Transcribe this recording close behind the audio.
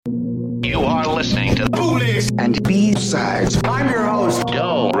You are listening to Foolish and B-sides. I'm your host.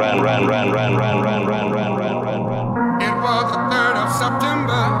 Joe. Run. It was the 3rd of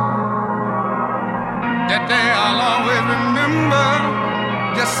September. That day I'll always remember.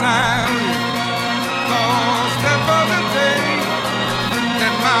 Yes, I will. 'Cause that was the day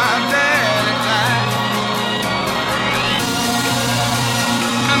that my daddy died.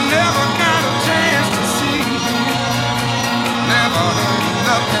 I never got a chance to see. Never heard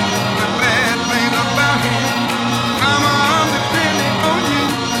nothing but bad things about him. Mama, I'm depending on you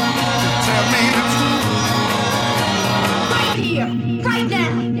to tell me the truth. Right here, right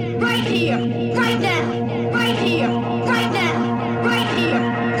now, right here, right now, right here, right now, right here,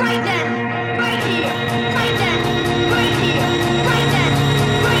 right now, right here, right now, right here, right now,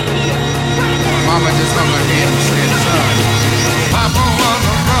 right here, right now. Mama just hung her head and said, son, Papa was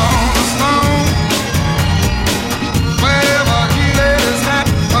a rolling stone. Wherever he laid his hat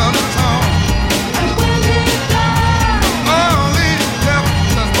was his home. And when he died, All he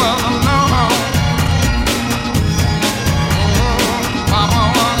left us was alone. Oh, Papa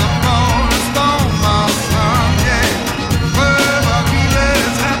was a rolling stone, my son, yeah. Wherever he laid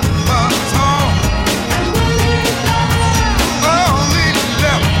his hat was his home. and when he died, All he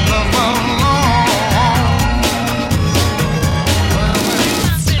left us was alone.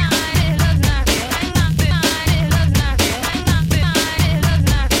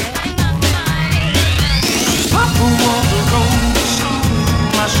 Papa was a rolling stone,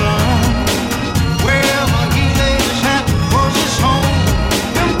 my son. Wherever he laid his hat was his home.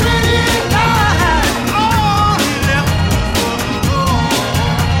 And when he died, all he left was alone.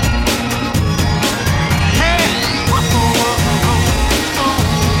 Hey, Papa was a rolling stone.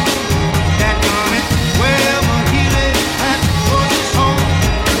 That moment, wherever he laid his hat was his home.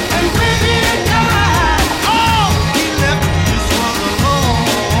 And when he died, all he left just was alone.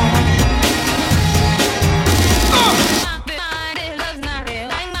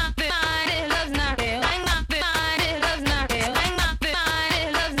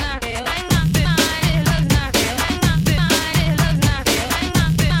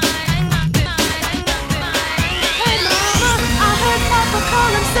 Hey mama, I heard Papa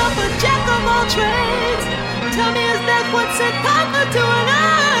call himself a jack of all trades. Tell me, is that what sent Papa to an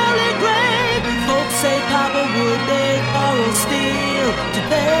early grave? Folks say Papa would beg, borrow, steal to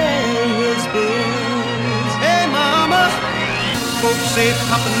pay his bills. Hey mama, folks say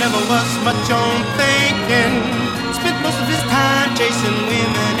Papa never was much on thinking. Spent most of his time chasing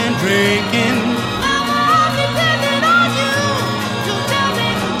women and drinking. Mama, I'm depending on you to tell me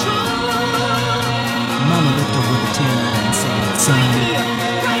the truth. Mama looked over the tin and said, son,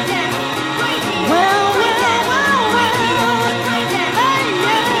 right now, right here, Well, right now, well, right now, hey,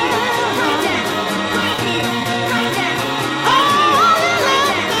 yeah. right now, right here, right now, All he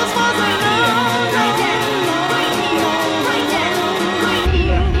left us was right alone. now, right here, right now, right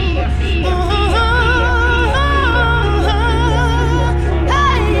here, here, here.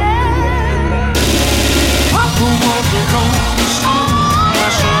 Hey, yeah. Papa was a rolling stone, my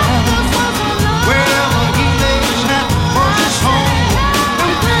son. Wherever he laid his hat was his home.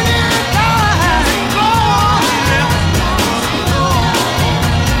 And when he died, all he left was alone.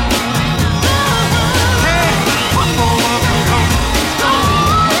 Hey, Papa was a rolling stone.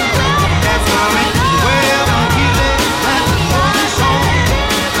 That's right. Wherever he laid his hat was his home.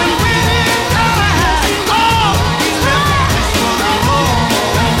 And when he died, all he left just was alone.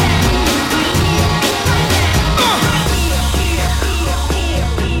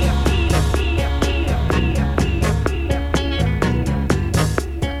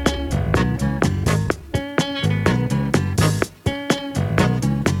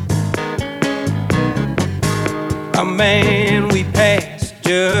 A man we passed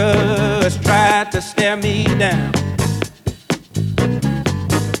just tried to stare me down.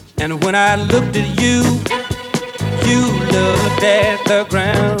 And when I looked at you, you looked at the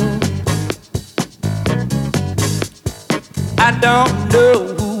ground. I don't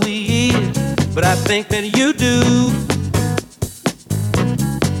know who he is, but I think that you do.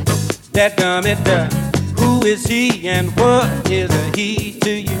 That gummit duck, who is he and what is a he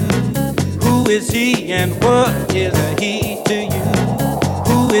to you? Who is he and what is a he to you?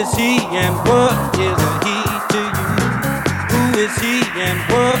 Who is he and what is a he to you? Who is he and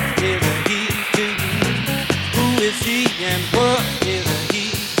what is a he to you? Who is he and what is a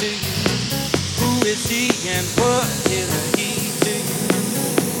he to you? Who is he and what is a he to you?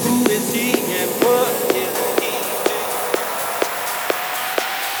 Who is he and what is a he to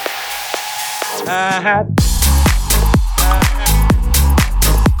you? I had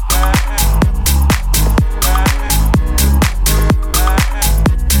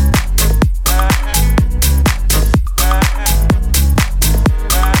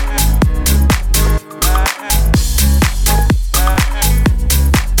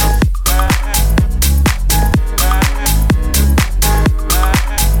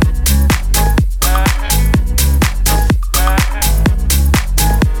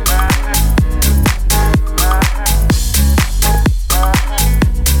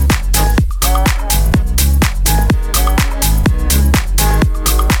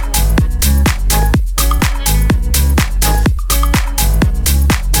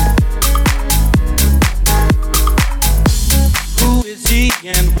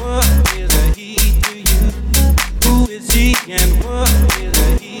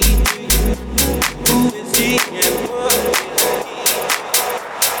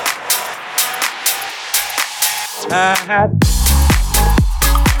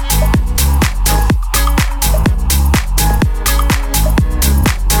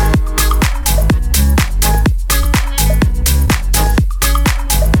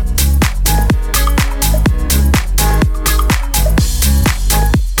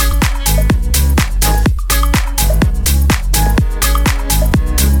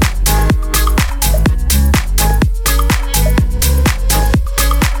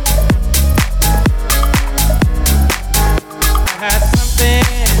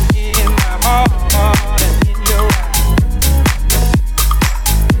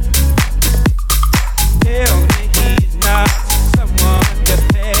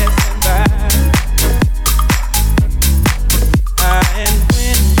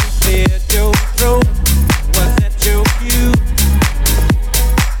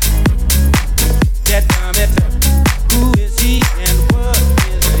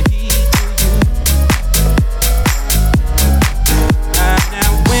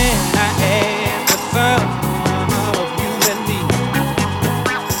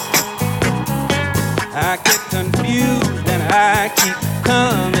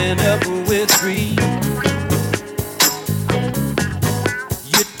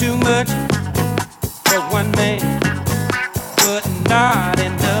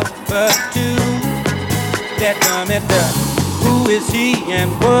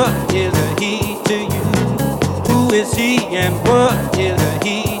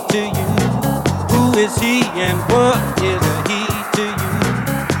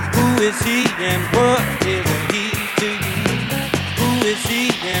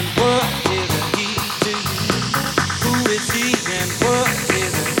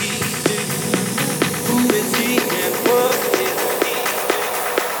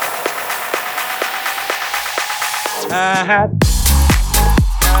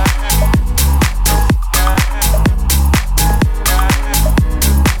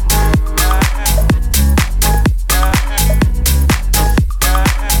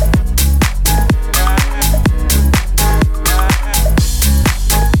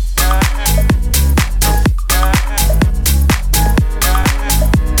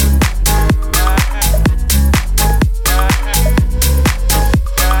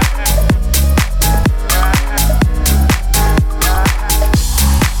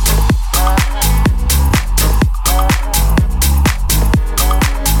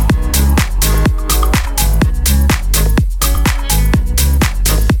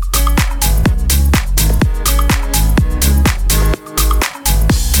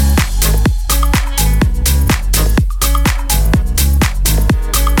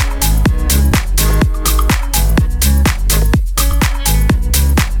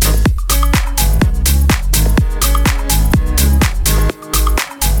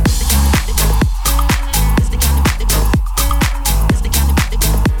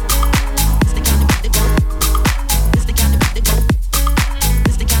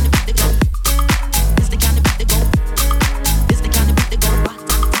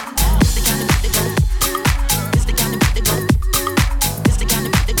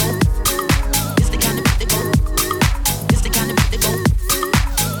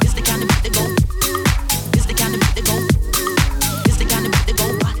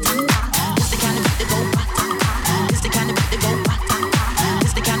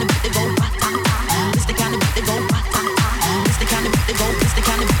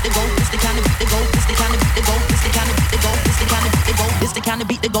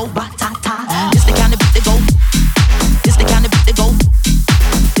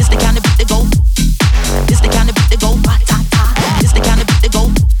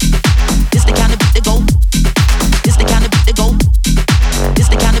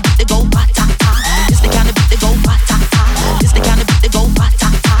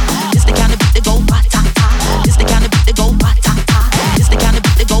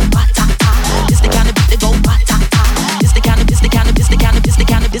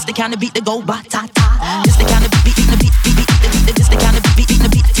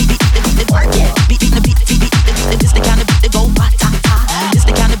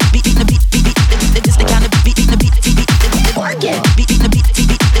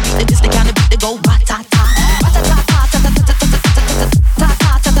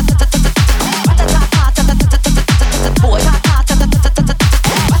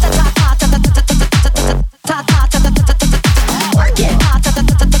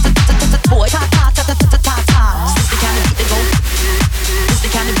boy,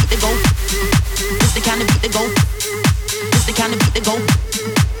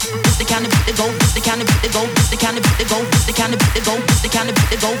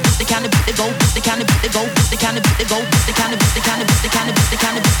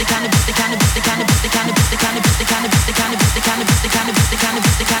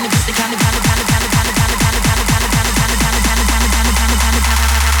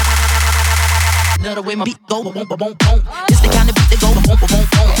 way my beat go, boom, boom, boom, boom. This the kind of beat that go, boom, boom, boom,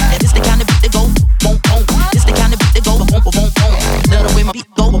 boom. Yeah, this the kind of beat that go, boom, boom. This the kind of beat that go, boom, boom, boom, boom. Love the way my beat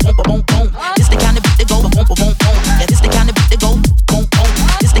go, boom, boom, boom, boom. This the kind of beat that go, boom, boom, boom, boom. Yeah, this the kind of beat that go, boom, boom.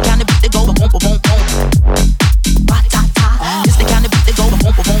 This the kind of beat that go, boom, boom, boom, boom. This the kind of beat that go, boom,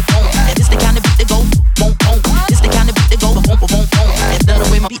 boom, boom, boom. Yeah, this the kind of beat that go, boom, boom. This the kind of beat that go, boom, boom, boom, boom. Yeah, love the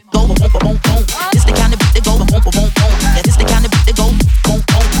way my beat go, boom, boom, boom, boom. This the kind of beat that go, boom, boom, boom, boom. Yeah, this the kind of beat that go, boom,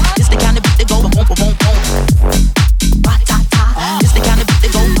 boom. This the kind of beat that go, boom, boom, boom, boom. This the kind of beat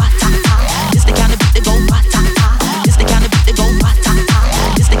that go, this the kind of beat that go, this the kind of beat that go,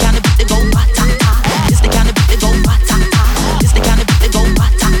 this the kind of beat that go, this the kind of beat that go, this the kind of beat that go,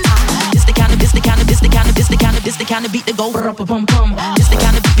 this the kind of this the kind of this the kind of this the kind of this the kind of beat that go, bum bum. This the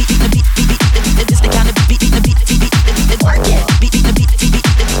kind of beat the beat the beat the beat this the kind of beat the beat the beat the beat the work it beat the beat the beat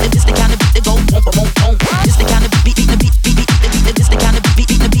the beat this the kind of beat that go, bum bum bum. This the kind of beat the beat the beat the beat this the kind of beat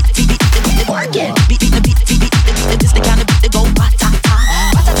the beat the beat the beat work it beat the beat the beat the beat this the kind of beat that go,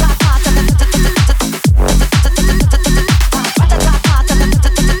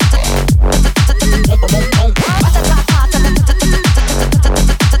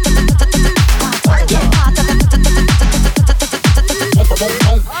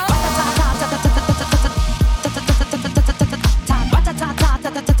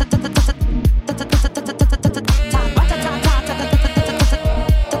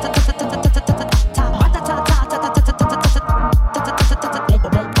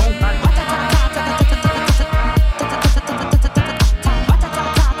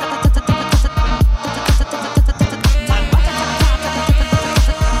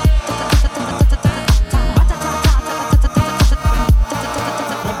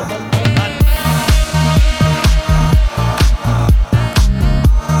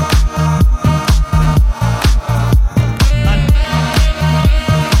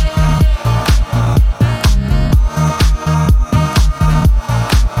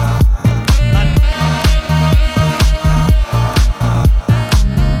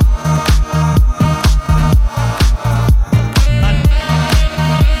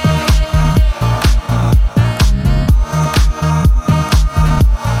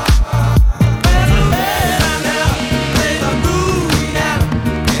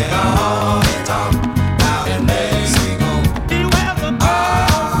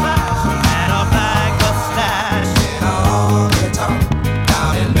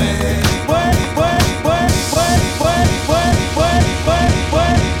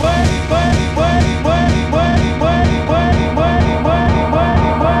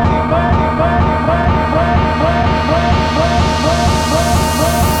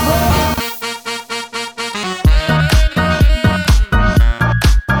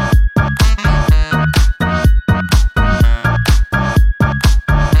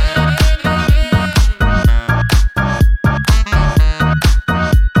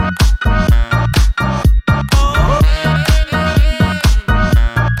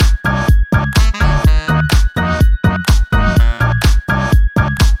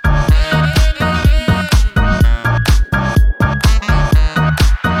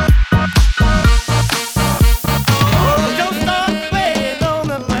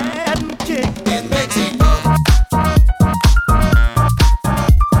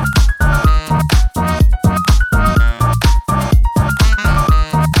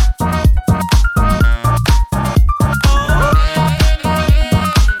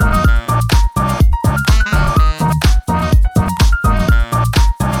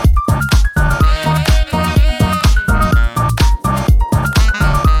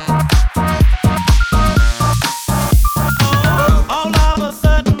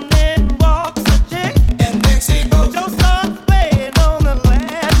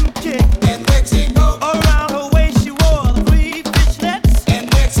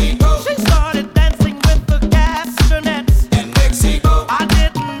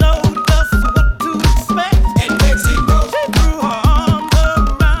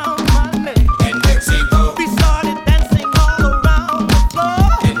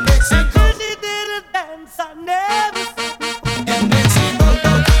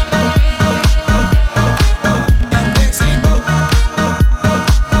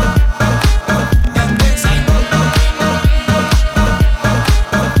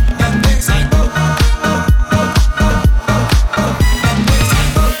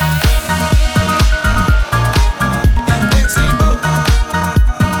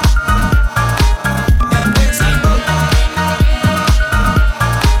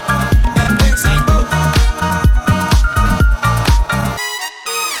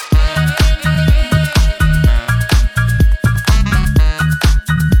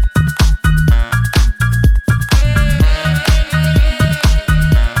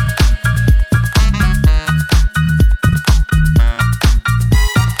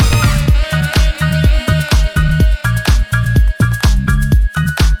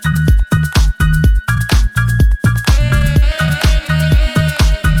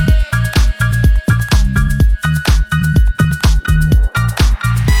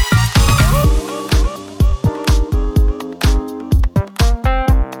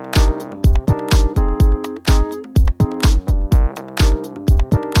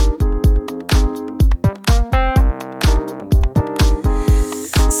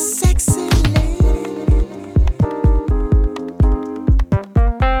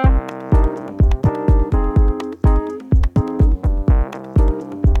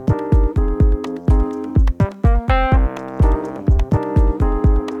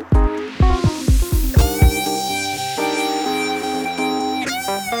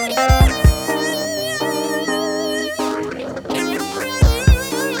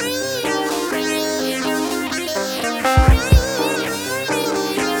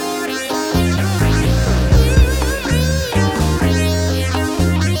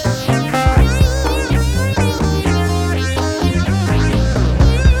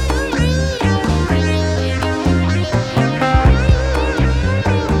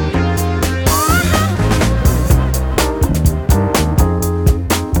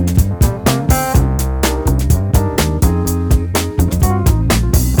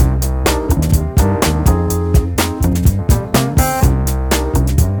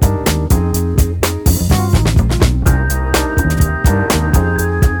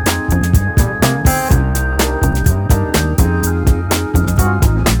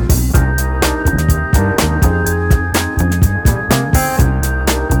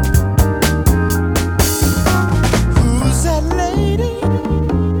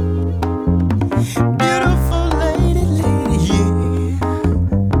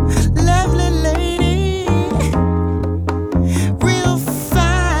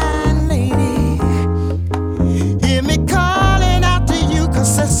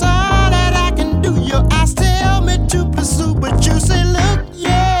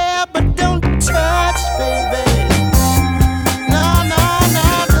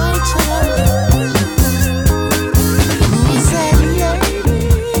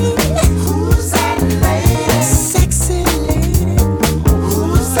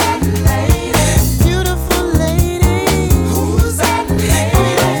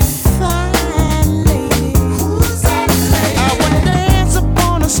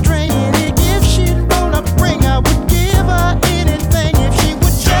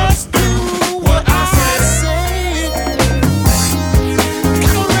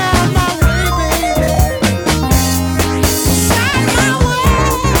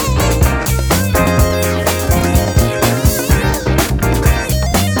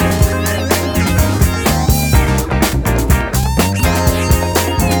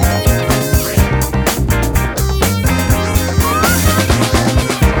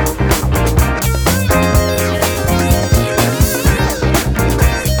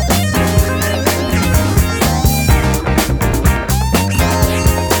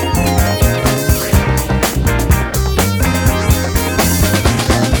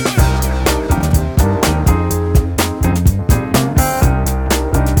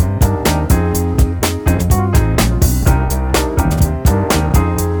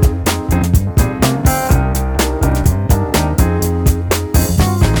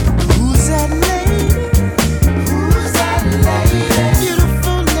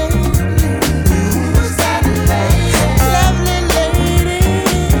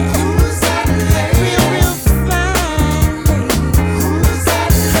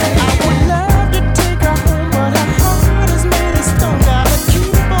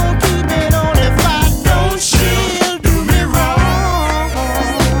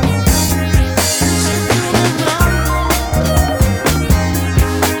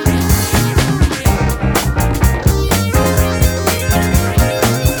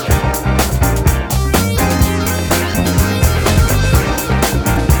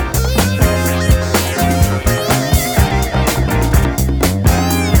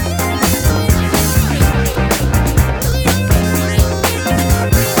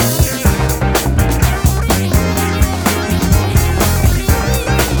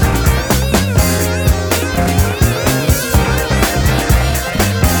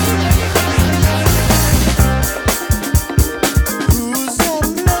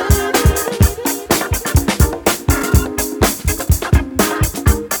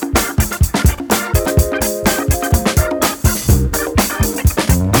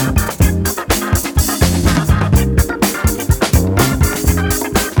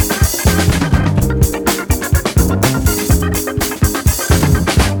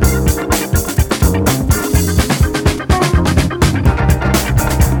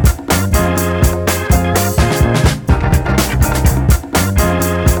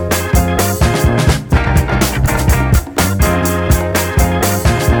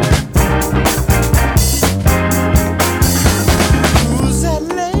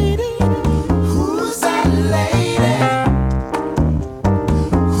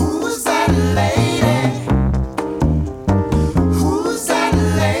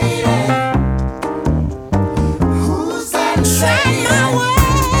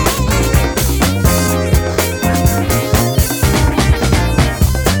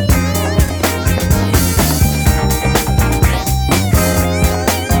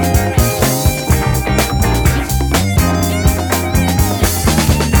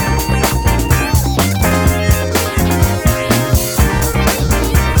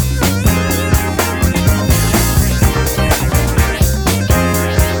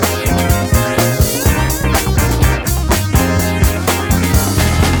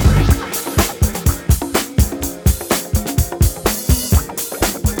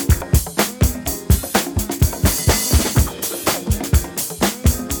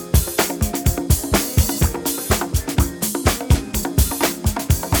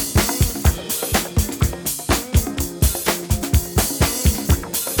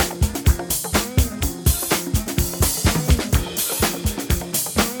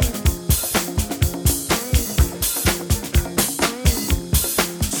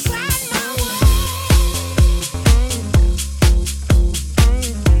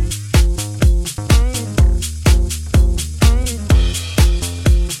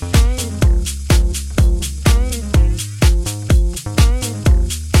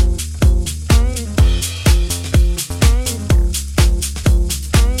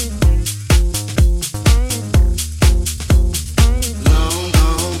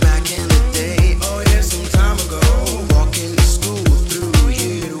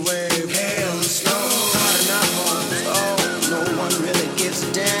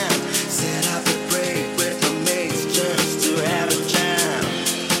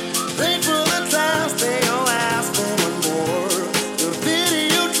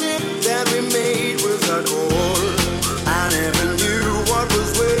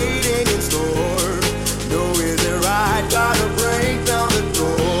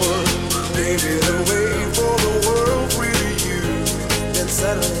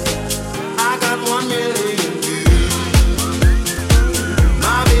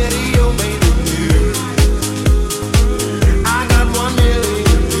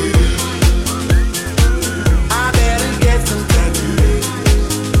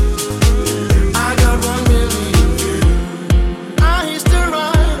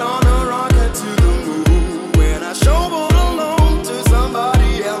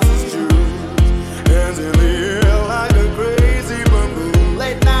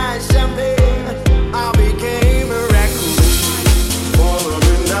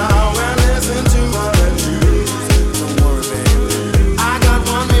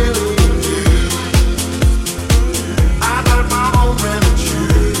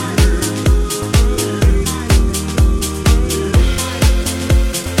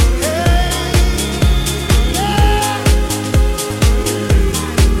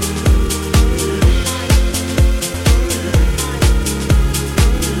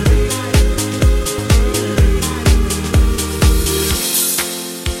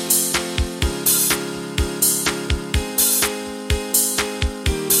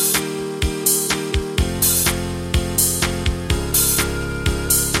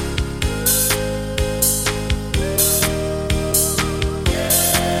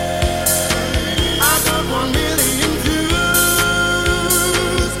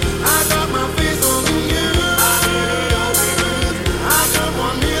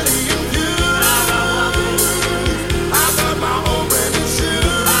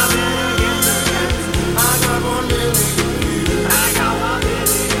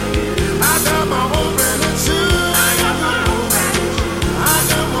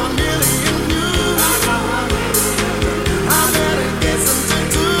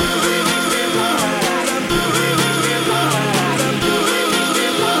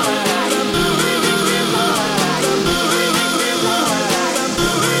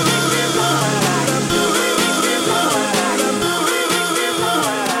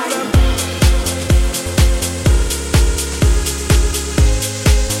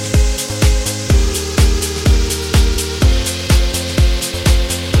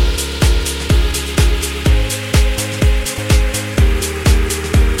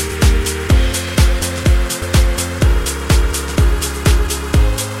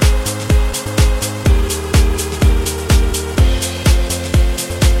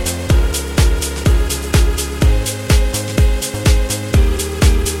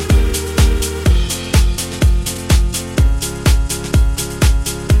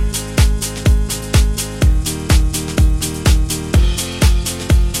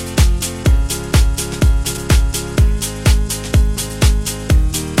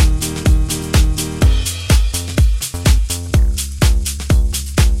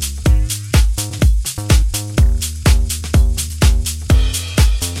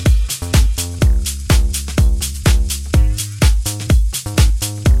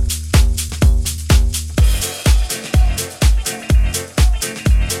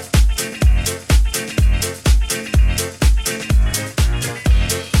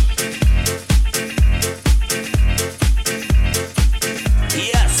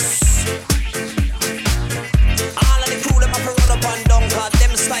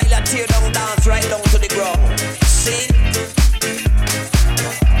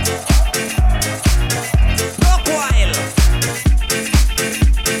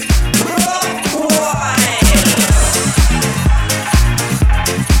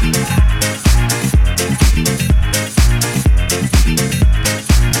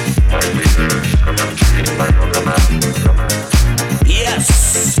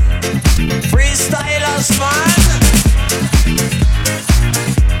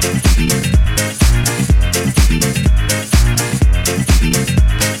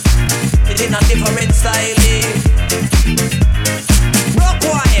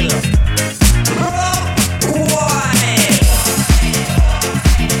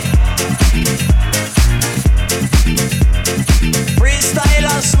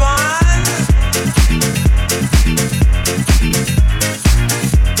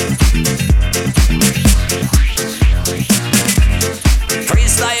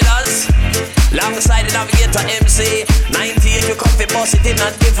 off the side, the navigator MC. 98, you come fi bust it in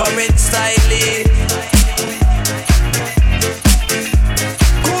a different style.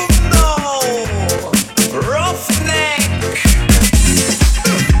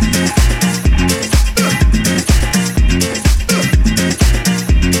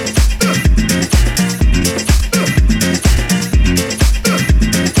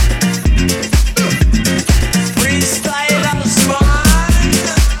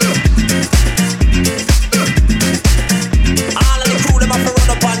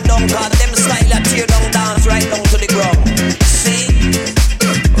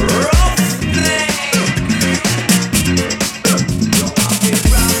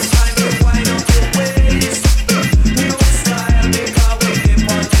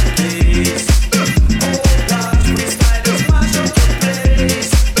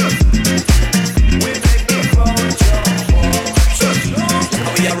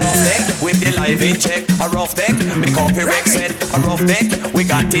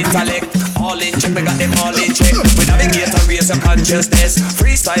 Intellect, all in check, we got them all in check. We navigate and raise your consciousness.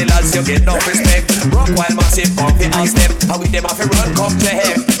 Freestylers, you get no respect. Rock while massive, bumpy and step. How we them have to run, come to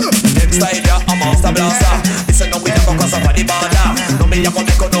head. Them style, yeah, a monster blaster. Listen, no, we never cause up on the border. No, me, I'm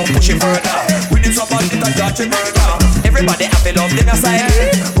gonna go, no, push it further. We need somebody to judge it murder. Everybody have to love them aside.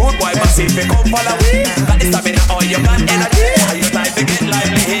 Road while massive, we come follow we. Got the stamina, all you got energy. How you time to get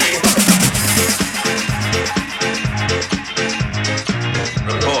lively.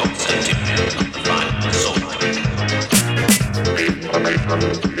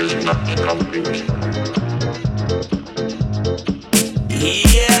 Is not complete.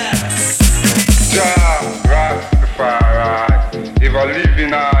 Yes. Jah Rastafari, if I live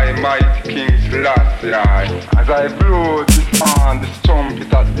in I, mighty King Selassie, as I blow this horn, this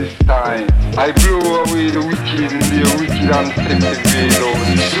trumpet at this time, I blow away the wicked in their wicked and sexy way,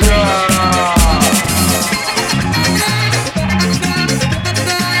 Lord.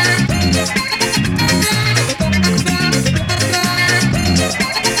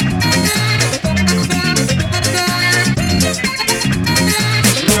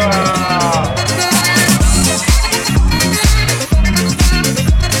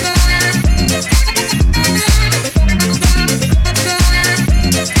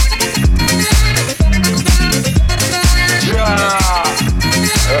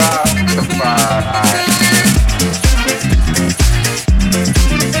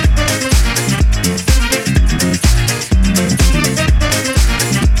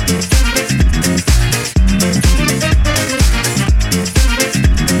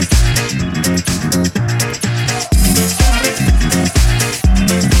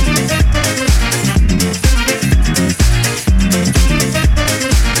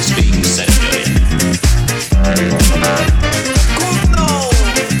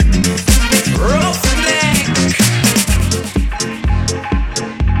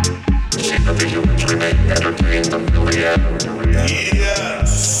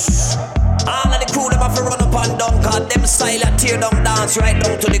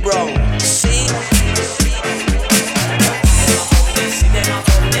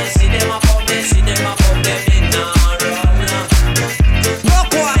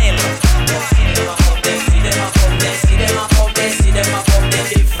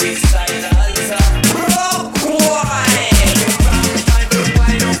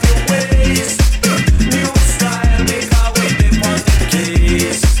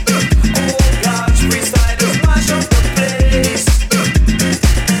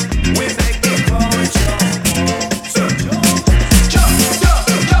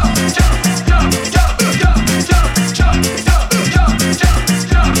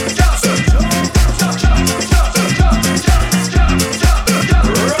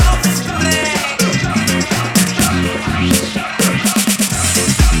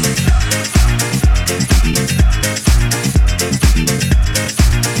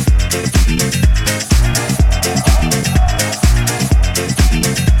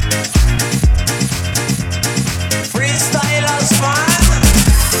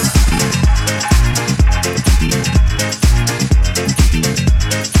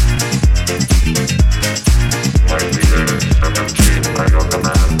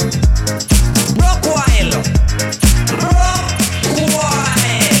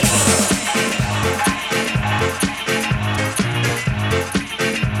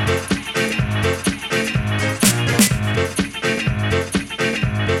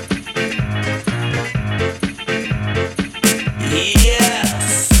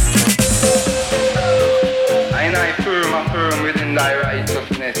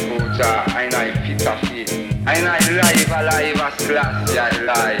 I live alive as glass, I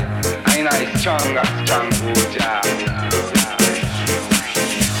lie. I in a stronger, strong job.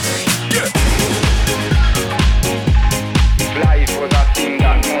 If life was a thing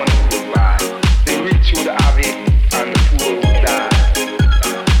that money could buy, the rich would have it and the poor would die.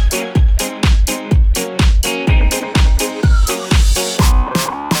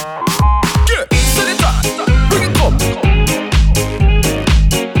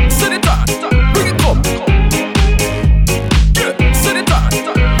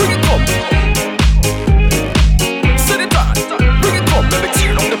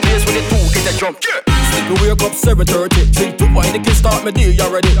 Sleep me wake up 7:30. Drink too wine, it can start my day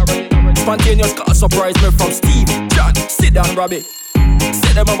already. Spontaneous car surprise me from Steve, John, Sid and Robbie.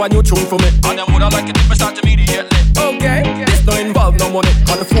 Say them have a new tune for me, and them woulda like it if I start immediately. Okay, this no involve no money,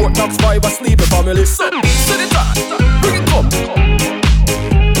 and the Fort Knox 5 a sleepy family. So, sit it on, bring it come.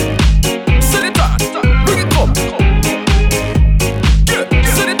 Sit it on, bring it come. Yeah,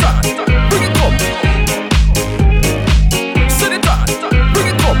 sit it on, bring it come. Sit it on, bring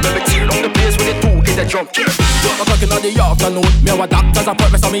it come. Let me tear down the place with the two kids that jump. Yeah. 12 o'clock in the afternoon, me have a doctor's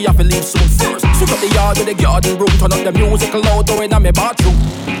appointment, so me have to leave soon. First, sweep up the yard with the garden broom, turn up the music loud, throw in my bathroom.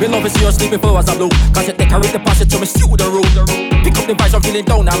 Me love to see your sleeping flowers are blue, cause it decorate the passage to me studio room. Pick up the vibes, I'm feeling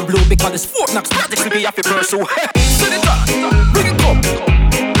down and blue, because it's Fort Knox magic, sleepy happy pursue. Sit it on, bring it come.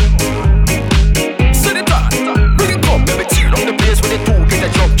 Sit it on, bring it come. Let me tear down the place with the two kids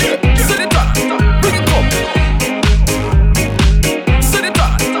that jump. Sit it on, bring it come. Sit it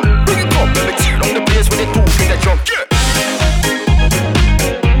on, bring it come. Let me tear down the place with the two kids that jump.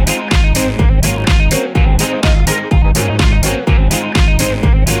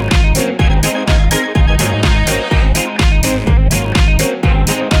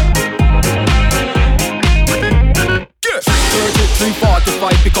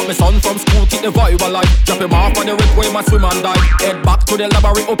 Pick up my son from school, keep the vibe alive. Drop him off on the red way, my swim and dive. Head back to the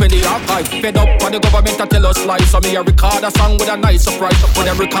library, open the archive. Fed up on the government to tell us lies. So me a record a song with a nice surprise. When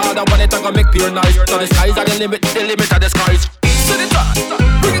I record I want it to go make pure nice. So the skies are the limit of the skies. Sit it on,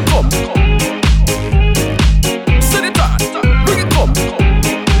 bring it come. Sit it on, bring it come.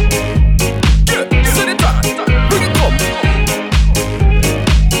 Yeah, sit it on, bring it come.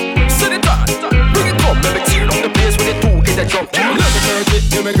 Sit it on, bring it come. Let me tear down the place with the two kids that jump.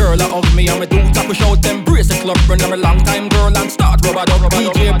 You me girl, I hug me and me do tackle shout, embrace the club. Run I'm a long time girl and start rub a dub.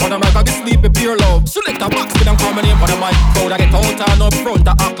 DJ on the mic, I get sleepy pure love. Select a box with them coming in on the mic. Crowd I get out and up front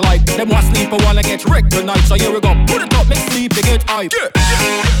to act like them want sleep, I wanna get wrecked tonight. So here we go, put it up, make sleep, they get hype. Yeah.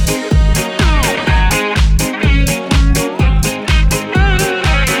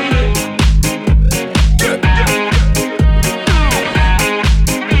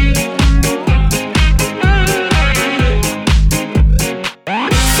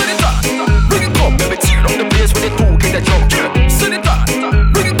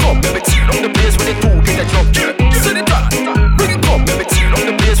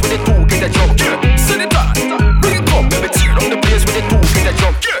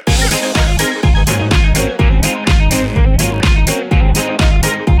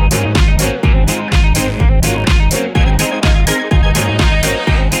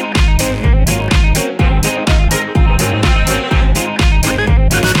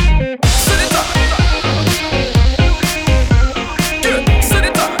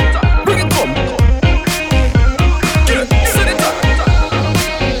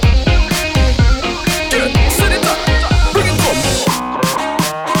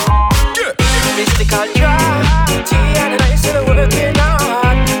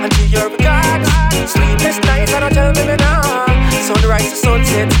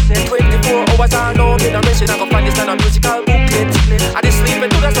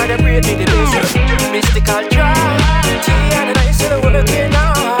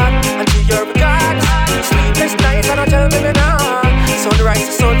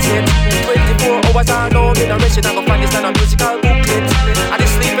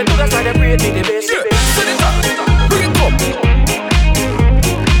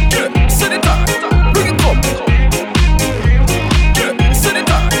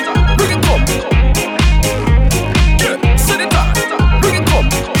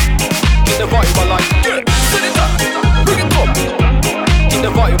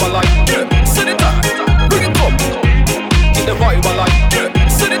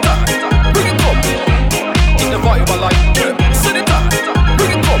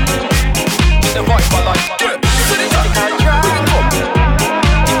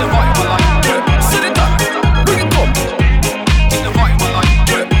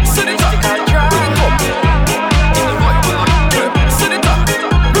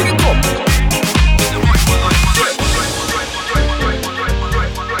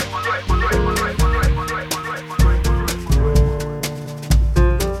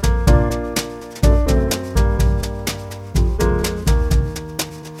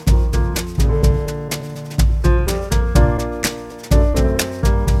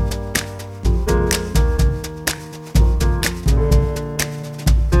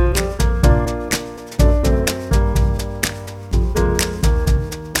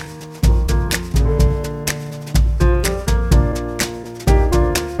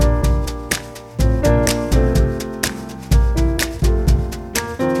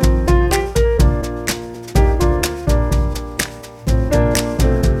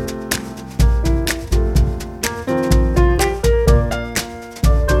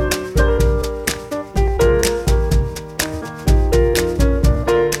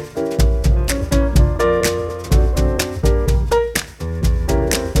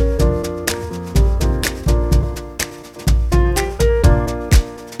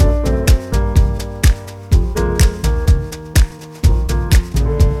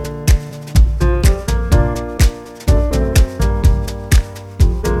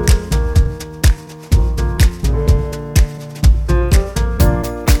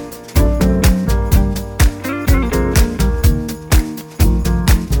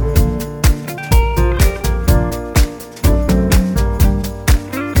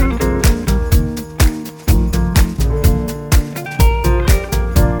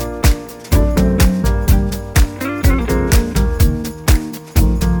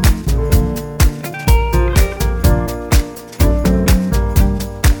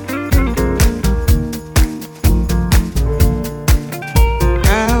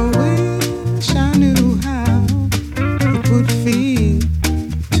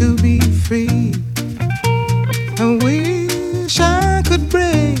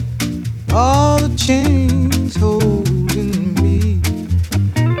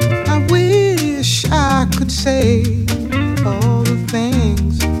 say all the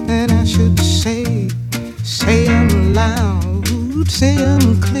things that I should say. Say 'em loud, say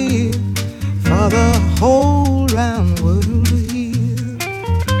 'em clear, for the whole round world to hear.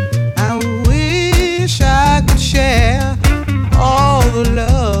 I wish I could share all the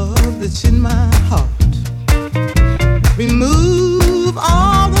love that's in my heart. Remove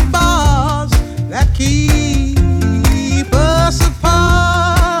all the bars that keep us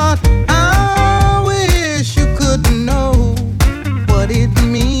apart. I wish you could know what it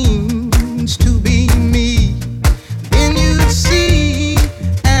means to be me. Then you'd see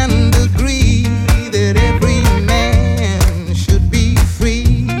and agree that every man should be free.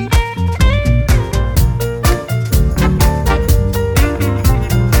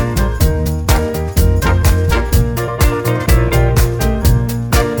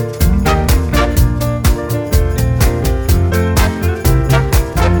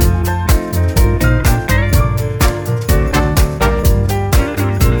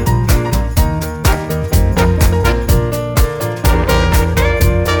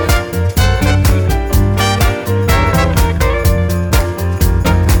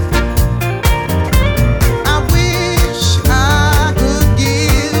 I wish I could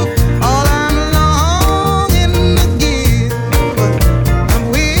give all I'm longing to give. I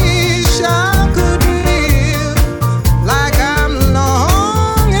wish I could live like I'm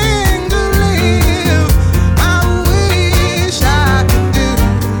longing to live. I wish I could do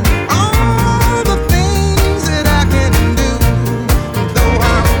all the things that I can do. Though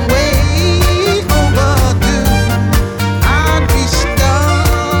I'm way overdue, I'd be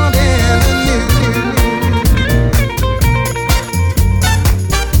starting anew.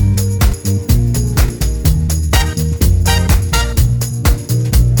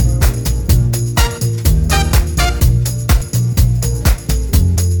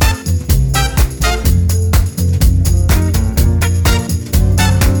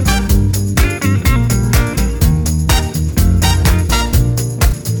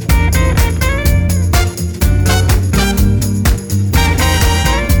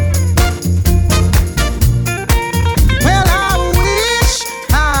 Well, I wish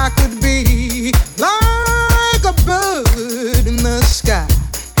I could be like a bird in the sky.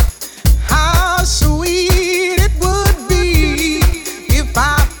 How sweet it would be if I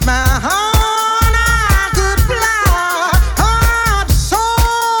found I could fly. I'd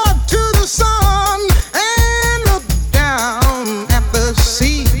soar to the sun and look down at the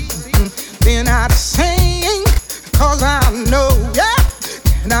sea. Then I'd sing, 'cause I know, yeah.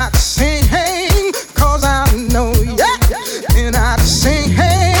 And I'd sing, 'cause I know, yeah. And I'd sing,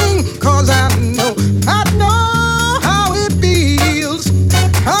 'cause I know how it feels.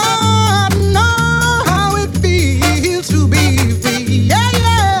 I know how it feels to be free. Yeah,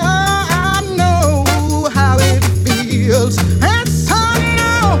 yeah, I know how it feels. Yes, I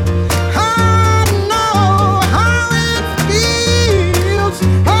know how it feels,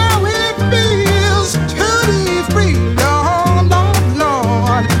 to be free. Lord, Lord,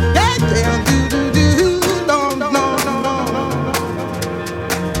 Lord. Yeah, yeah,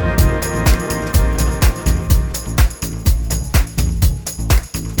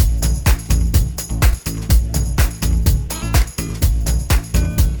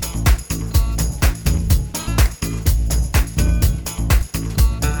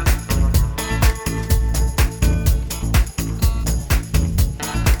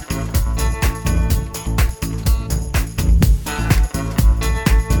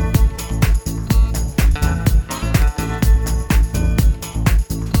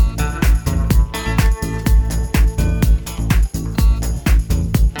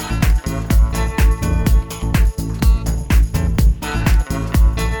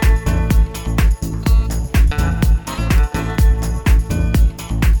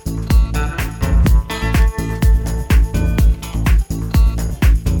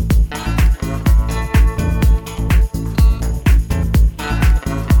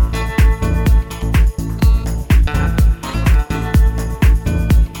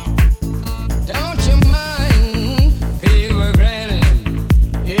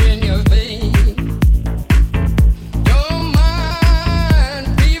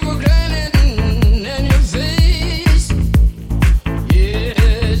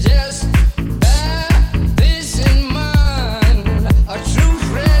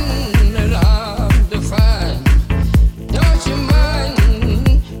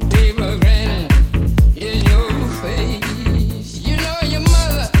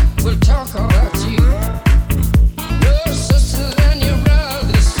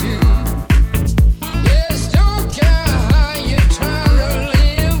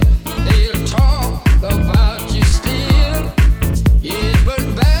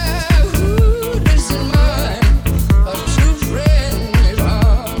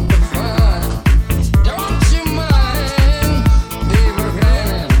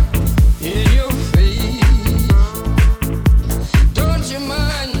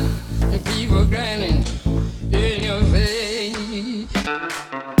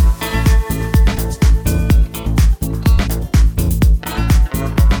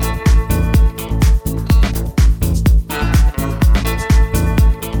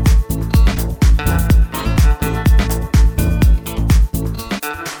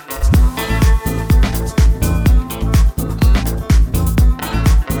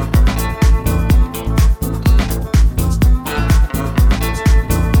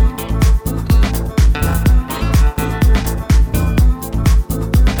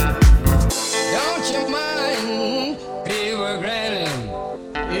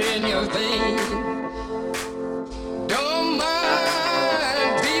 in your veins. Don't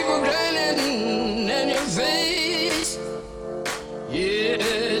mind people grinning in your face. Yeah,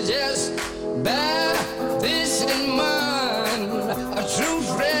 just bear this in mind. A true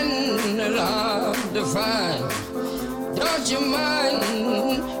friend is hard to find. Don't you mind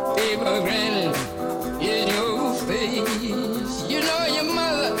people grinning in your face? You know your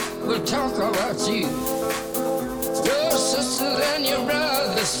mother will talk about you, your sisters and your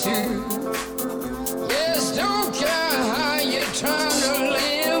brothers too. Yes, don't care how you're trying to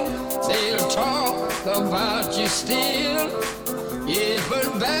live, they'll talk about you still. Yes,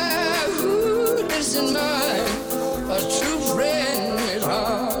 but bear this in mind. A true friend is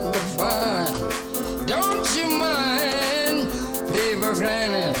hard to find. Don't you mind people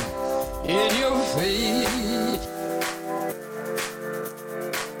grinning in your face?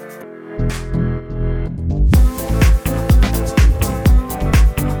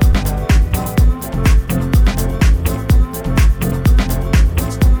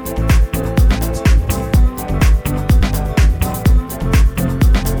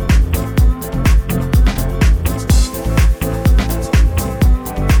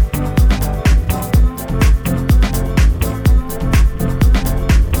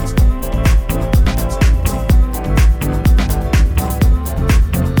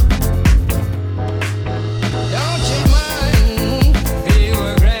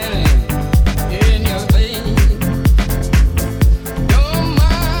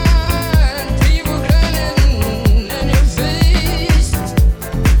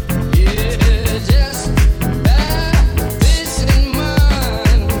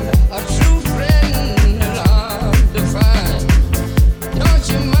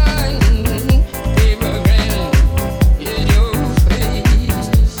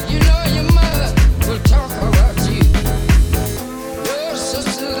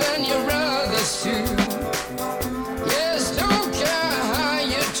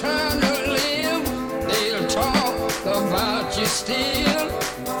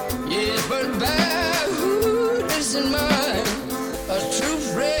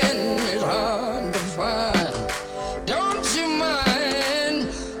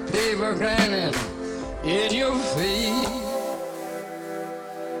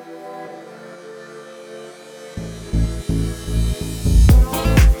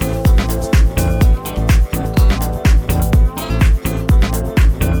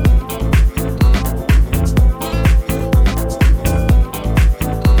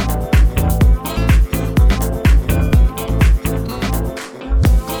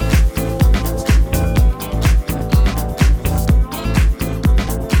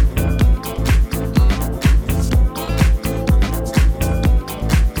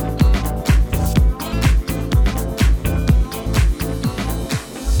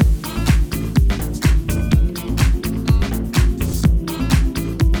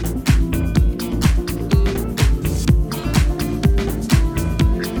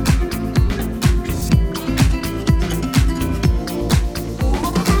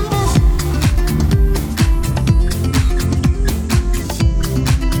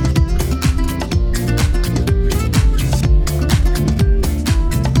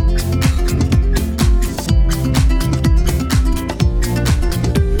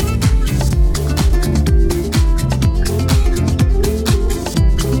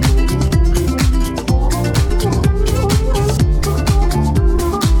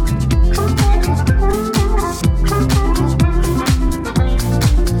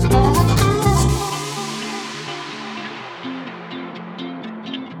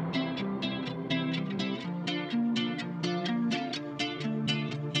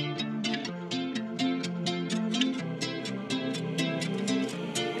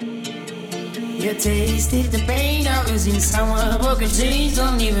 You tasted the pain I was in. Someone broken chains.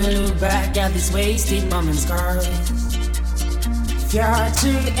 Don't even look back at this wasted moment's scars. If your heart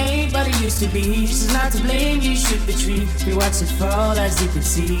truly ain't what it used to be, she's not to blame, you should be treated. We watch it fall as you can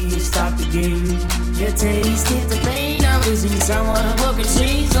see, you stop the game. You tasted the pain I was in. Someone broken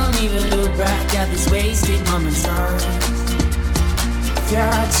chains. Don't even look back at this wasted moment's scars. If your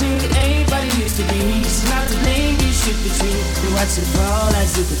heart truly ain't what it used to be, she's not to blame, you should be treated. We watch it fall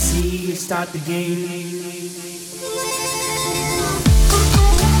as you can see, you start the game.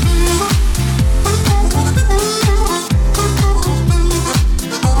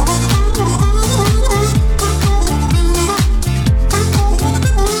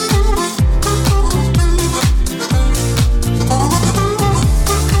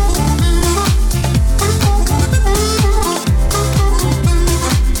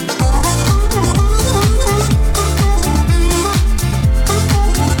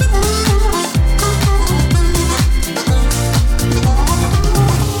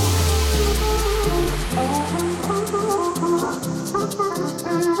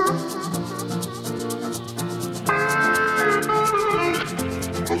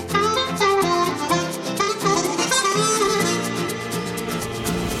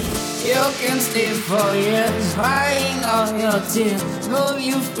 can stay for years, crying all your tears. Move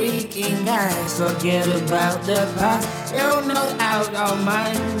you freaking guys, forget about the past. You're not out of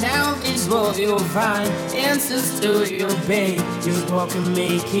mind. Down is what you'll find. Answers to your pain. You walk and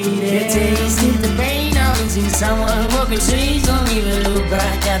make it end. You tasted the pain of losing someone who could change. Don't even look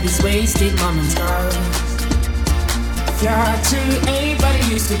back at these wasted moments. If you're to anybody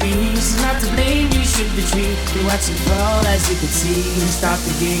used to be, it's not to blame, you should retreat. You watch it fall as you could see. Stop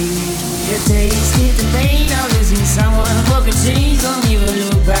the game. You tasted the pain of losing someone who could change. Don't even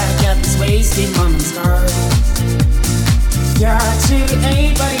look back at this wasted moments. If you're to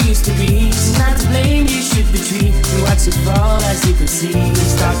anybody used to be, it's not to blame, you should retreat. You watch it fall as you could see.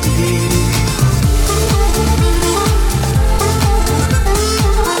 Stop the game.